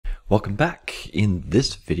Welcome back. In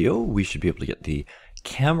this video, we should be able to get the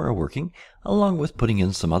camera working along with putting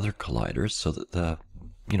in some other colliders so that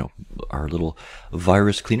our little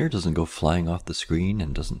virus cleaner doesn't go flying off the screen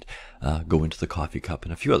and doesn't go into the coffee cup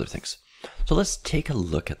and a few other things. So let's take a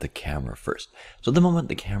look at the camera first. So at the moment,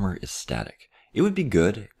 the camera is static. It would be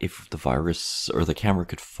good if the virus or the camera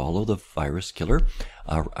could follow the virus killer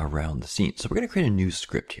around the scene. So we're going to create a new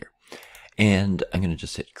script here. And I'm going to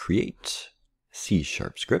just hit create C#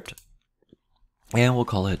 script. And we'll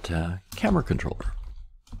call it camera controller.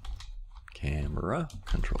 Camera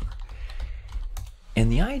controller.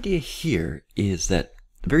 And the idea here is that,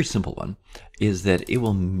 a very simple one, is that it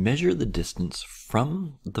will measure the distance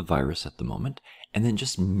from the virus at the moment and then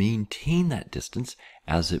just maintain that distance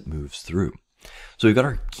as it moves through. So we've got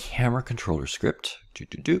our camera controller script,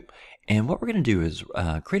 and what we're going to do is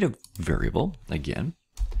create a variable, again,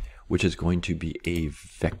 which is going to be a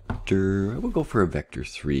vector. We'll go for a vector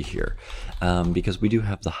 3 here, because we do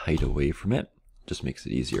have the height away from it. Just makes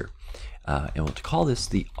it easier. And we'll call this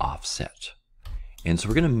the offset. And so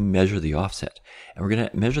we're going to measure the offset. And we're going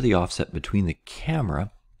to measure the offset between the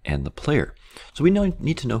camera and the player. So we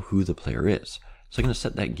need to know who the player is. So I'm going to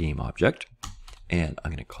set that game object, and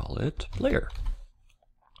I'm going to call it player.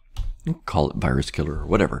 Call it virus killer or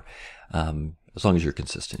whatever, as long as you're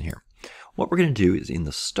consistent here. What we're going to do is in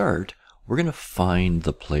the start, we're going to find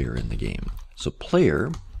the player in the game. So player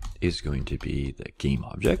is going to be the game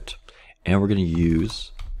object, and we're going to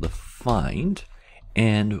use the find,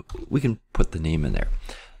 and we can put the name in there.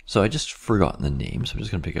 So I just forgotten the name, so I'm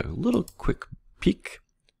just going to take a little quick peek.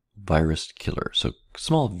 Virus killer. So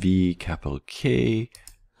small v, capital K.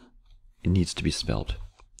 It needs to be spelled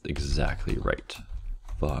exactly right.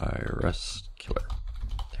 Virus killer.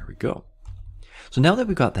 There we go. So now that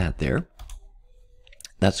we've got that there,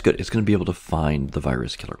 that's good. It's going to be able to find the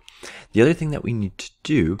virus killer. The other thing that we need to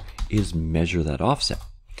do is measure that offset.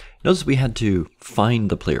 Notice we had to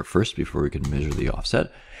find the player first before we could measure the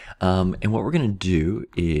offset. And what we're going to do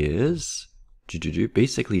is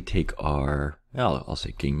basically take our, I'll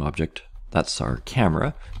say game object. That's our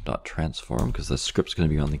camera dot transform, because the script's going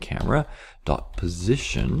to be on the camera dot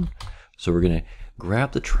position. So we're going to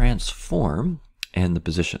grab the transform and the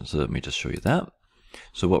position. So let me just show you that.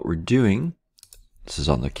 So what we're doing, this is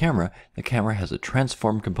on the camera. The camera has a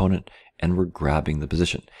transform component, and we're grabbing the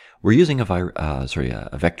position. We're using a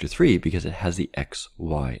vector 3 because it has the x,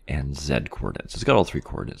 y, and z coordinates. It's got all 3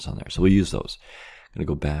 coordinates on there, so we'll use those. I'm going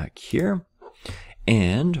to go back here,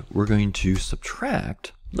 and we're going to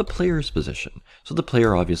subtract the player's position. So the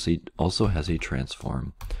player obviously also has a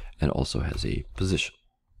transform and also has a position.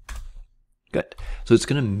 Good. So it's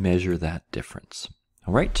going to measure that difference.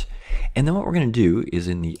 All right. And then what we're going to do is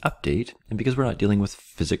in the update, and because we're not dealing with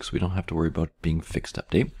physics, we don't have to worry about being fixed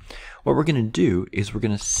update. What we're going to do is we're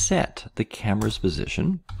going to set the camera's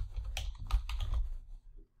position.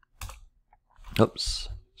 Oops.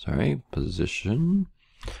 Sorry. Position.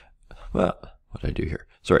 Well, what did I do here?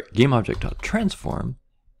 Sorry. GameObject.transform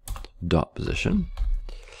dot position.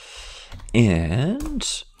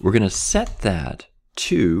 And we're going to set that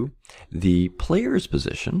to the player's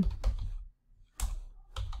position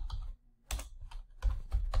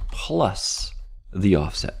plus the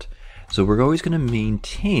offset. So we're always going to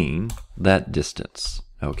maintain that distance.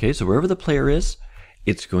 Okay, so wherever the player is,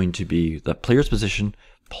 it's going to be the player's position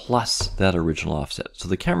plus that original offset. So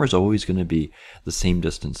the camera is always going to be the same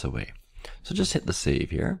distance away. So just hit the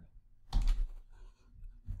save here.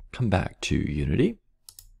 Come back to Unity.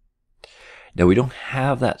 Now we don't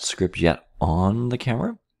have that script yet on the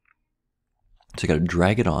camera, so I got to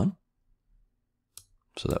drag it on.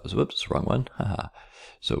 So that was, whoops, wrong one. Haha.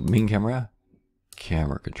 So main camera,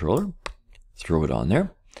 camera controller, throw it on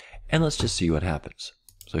there, and let's just see what happens.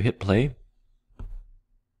 So hit play,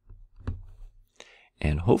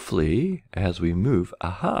 and hopefully as we move,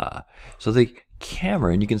 aha. So the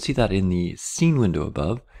camera, and you can see that in the scene window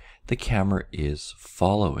above, the camera is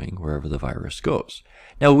following wherever the virus goes.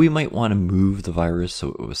 Now we might want to move the virus so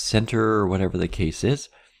it was center or whatever the case is.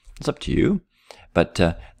 It's up to you. But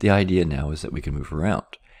the idea now is that we can move around.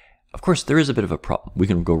 Of course, there is a bit of a problem. We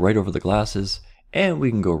can go right over the glasses, and we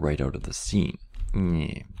can go right out of the scene.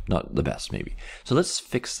 Not the best, maybe. So let's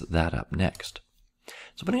fix that up next.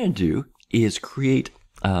 So what I'm going to do is create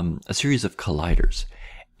a series of colliders.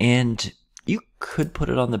 And you could put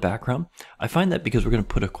it on the background. I find that because we're going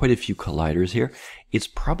to put quite a few colliders here, it's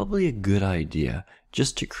probably a good idea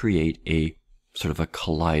just to create a sort of a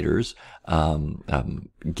colliders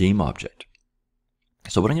game object.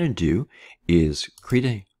 So what I'm going to do is create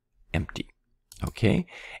a empty, okay?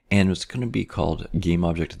 And it's going to be called game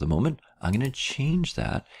object at the moment. I'm going to change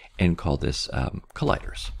that and call this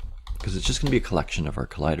colliders. because it's just going to be a collection of our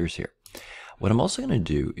colliders here. What I'm also going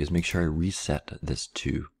to do is make sure I reset this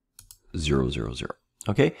to 0, 0, 0.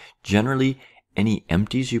 Okay, generally any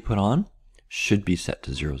empties you put on should be set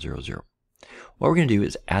to 0, 0, 0. What we're going to do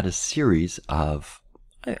is add a series of,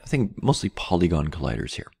 I think, mostly polygon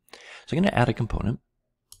colliders here. So I'm going to add a component,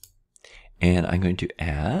 and I'm going to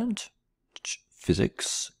add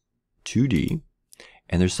physics 2D,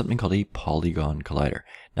 and there's something called a polygon collider.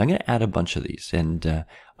 Now I'm going to add a bunch of these, and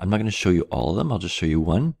I'm not going to show you all of them. I'll just show you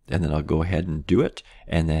one, and then I'll go ahead and do it,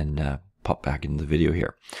 and then pop back into the video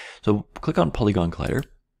here. So click on Polygon Collider,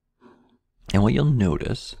 and what you'll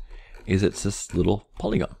notice is it's this little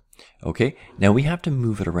polygon. Okay, now we have to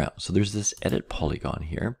move it around. So there's this edit polygon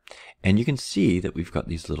here, and you can see that we've got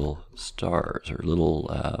these little stars or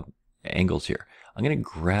little angles here. I'm going to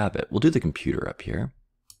grab it. We'll do the computer up here.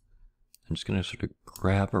 I'm just going to sort of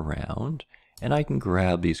grab around, and I can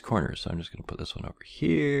grab these corners. So I'm just going to put this one over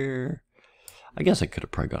here. I guess I could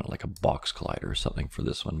have probably gone like a box collider or something for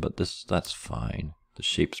this one, but that's fine. The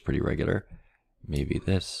shape's pretty regular. Maybe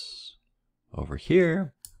this over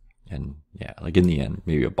here. And yeah, like in the end,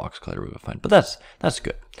 maybe a box collider would be fine, but that's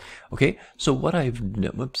good. Okay, so what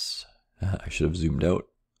whoops, I should have zoomed out.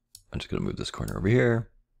 I'm just going to move this corner over here,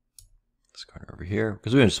 this corner over here,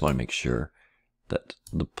 because we just want to make sure that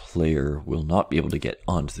the player will not be able to get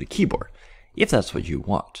onto the keyboard, if that's what you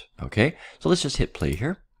want. Okay, so let's just hit play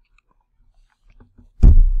here.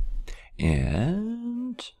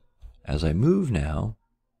 And as I move now,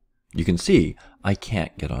 you can see I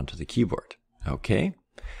can't get onto the keyboard. Okay.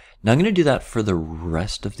 Now I'm going to do that for the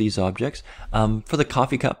rest of these objects. For the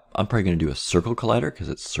coffee cup, I'm probably going to do a circle collider because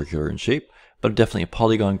it's circular in shape, but definitely a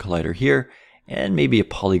polygon collider here, and maybe a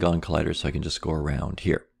polygon collider so I can just go around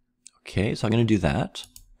here. Okay, so I'm going to do that.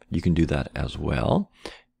 You can do that as well.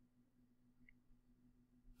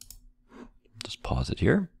 Just pause it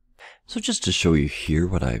here. So just to show you here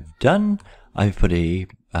what I've done, I've put a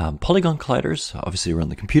polygon colliders, obviously around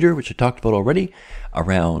the computer, which I talked about already,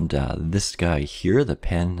 around this guy here, the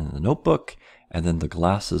pen and the notebook, and then the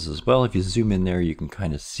glasses as well. If you zoom in there, you can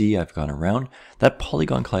kind of see I've gone around. That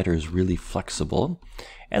polygon collider is really flexible,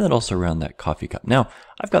 and then also around that coffee cup. Now,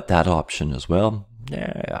 I've got that option as well.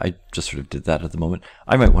 Yeah, I just sort of did that at the moment.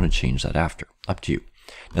 I might want to change that after, up to you.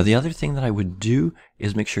 Now, the other thing that I would do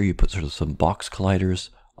is make sure you put sort of some box colliders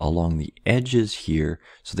along the edges here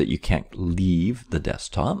so that you can't leave the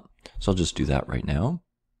desktop. So I'll just do that right now.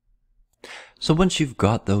 So once you've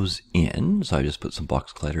got those in, so I just put some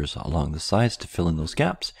box colliders along the sides to fill in those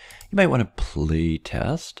gaps, you might want to play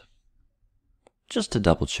test just to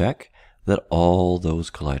double check that all those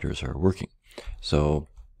colliders are working. So,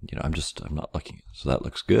 you know, I'm not looking. So that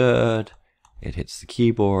looks good. It hits the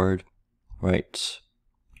keyboard, right?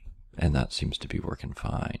 And that seems to be working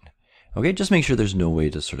fine. Okay, just make sure there's no way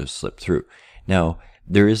to sort of slip through. Now,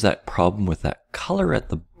 there is that problem with that color at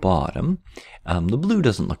the bottom. The blue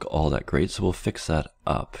doesn't look all that great, so we'll fix that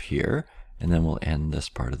up here, and then we'll end this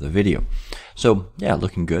part of the video. So, yeah,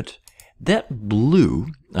 looking good. That blue,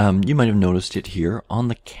 you might have noticed it here on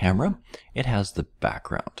the camera. It has the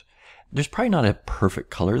background. There's probably not a perfect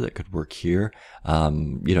color that could work here.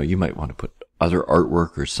 You know, you might want to put other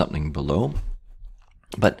artwork or something below.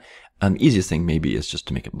 But easiest thing maybe is just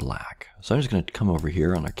to make it black. So I'm just going to come over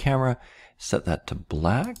here on our camera, set that to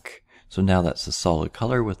black. So now that's the solid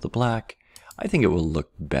color with the black. I think it will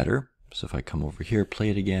look better. So if I come over here, play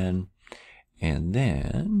it again, and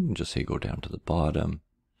then just say go down to the bottom.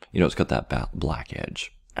 You know, it's got that black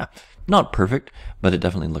edge. Not perfect, but it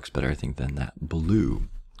definitely looks better, I think, than that blue.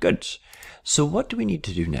 Good. So what do we need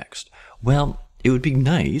to do next? Well, it would be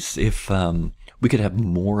nice if we could have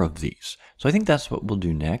more of these. So I think that's what we'll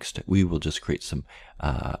do next. We will just create some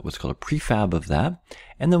what's called a prefab of that,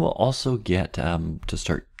 and then we'll also get to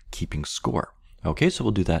start keeping score. Okay, so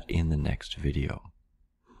we'll do that in the next video.